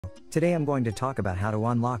today I'm going to talk about how to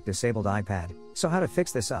unlock disabled iPad, so how to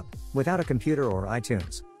fix this up, without a computer or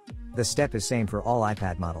iTunes. The step is same for all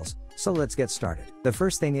iPad models, so let's get started. The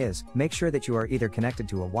first thing is, make sure that you are either connected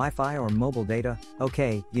to a Wi-Fi or mobile data.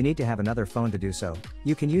 Okay, you need to have another phone to do so.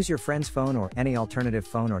 You can use your friend's phone or any alternative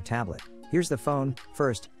phone or tablet. Here's the phone.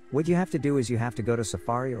 First, what you have to do is you have to go to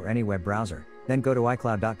Safari or any web browser, then go to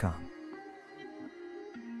iCloud.com.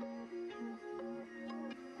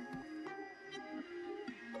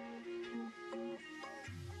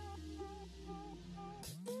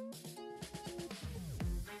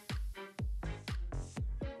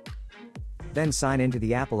 Then sign into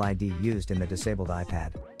the Apple ID used in the disabled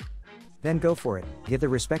iPad. Then go for it, give the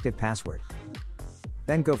respective password.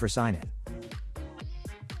 Then go for sign in.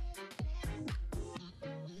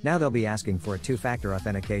 Now they'll be asking for a two-factor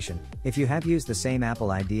authentication. If you have used the same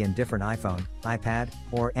Apple ID in different iPhone, iPad,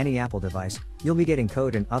 or any Apple device, you'll be getting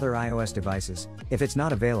code in other iOS devices. If it's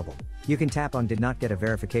not available, you can tap on Did Not Get a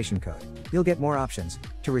Verification Code. You'll get more options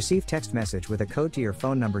to receive text message with a code to your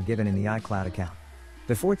phone number given in the iCloud account.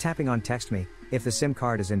 Before tapping on Text Me, if the SIM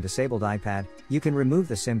card is in disabled iPad, you can remove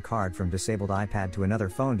the SIM card from disabled iPad to another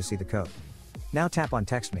phone to see the code. Now tap on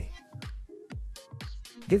Text Me.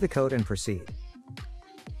 Give the code and proceed.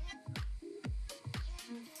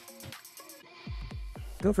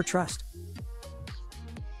 Go for Trust.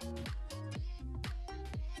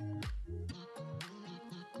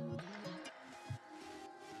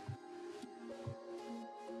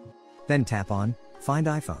 Then tap on Find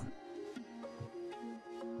iPhone.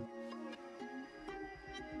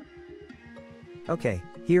 Okay,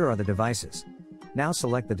 here are the devices. Now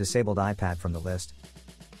select the disabled iPad from the list.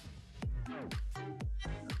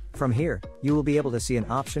 From here, you will be able to see an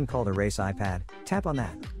option called Erase iPad. Tap on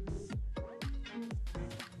that.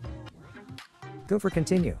 Go for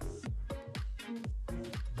Continue.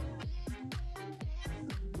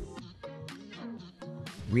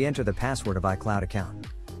 Re-enter the password of iCloud account.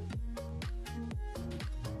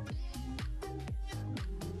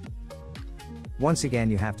 Once again,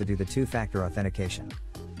 you have to do the two-factor authentication.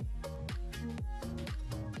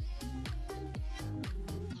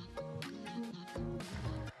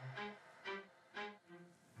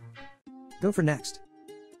 Go for Next.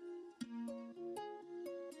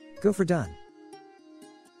 Go for Done.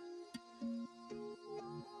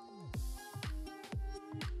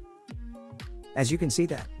 As you can see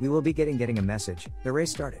that, we will be getting a message, Erase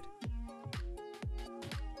started.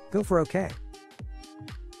 Go for OK.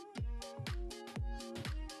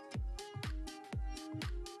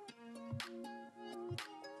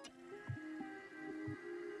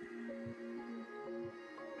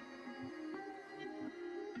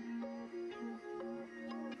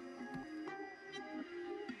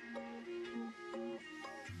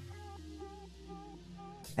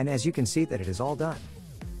 And as you can see that it is all done.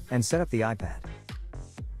 And set up the iPad.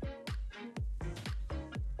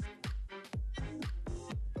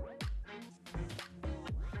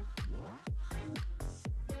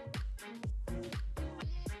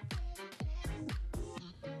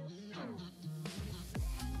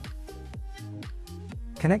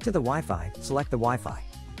 Connect to the Wi-Fi, select the Wi-Fi.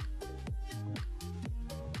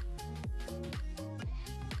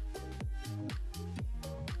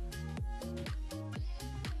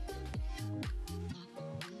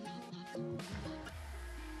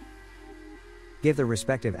 Give the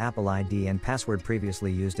respective Apple ID and password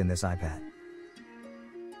previously used in this iPad.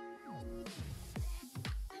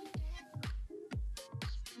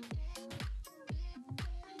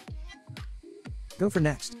 Go for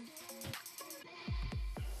Next.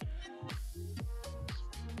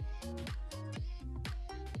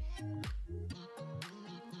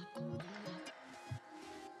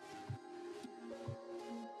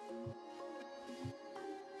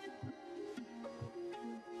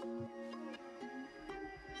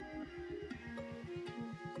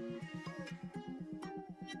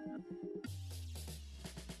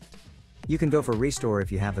 You can go for Restore if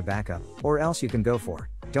you have the backup, or else you can go for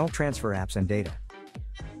Don't Transfer Apps and Data.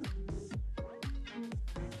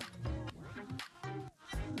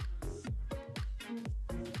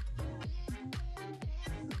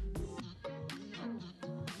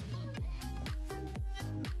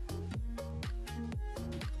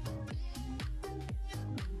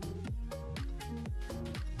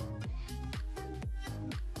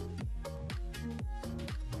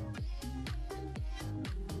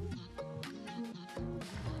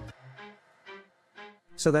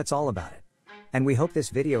 So that's all about it. And we hope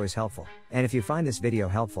this video is helpful. And if you find this video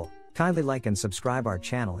helpful, kindly like and subscribe our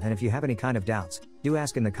channel, and if you have any kind of doubts, do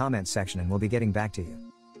ask in the comments section and we'll be getting back to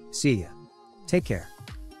you. See ya. Take care.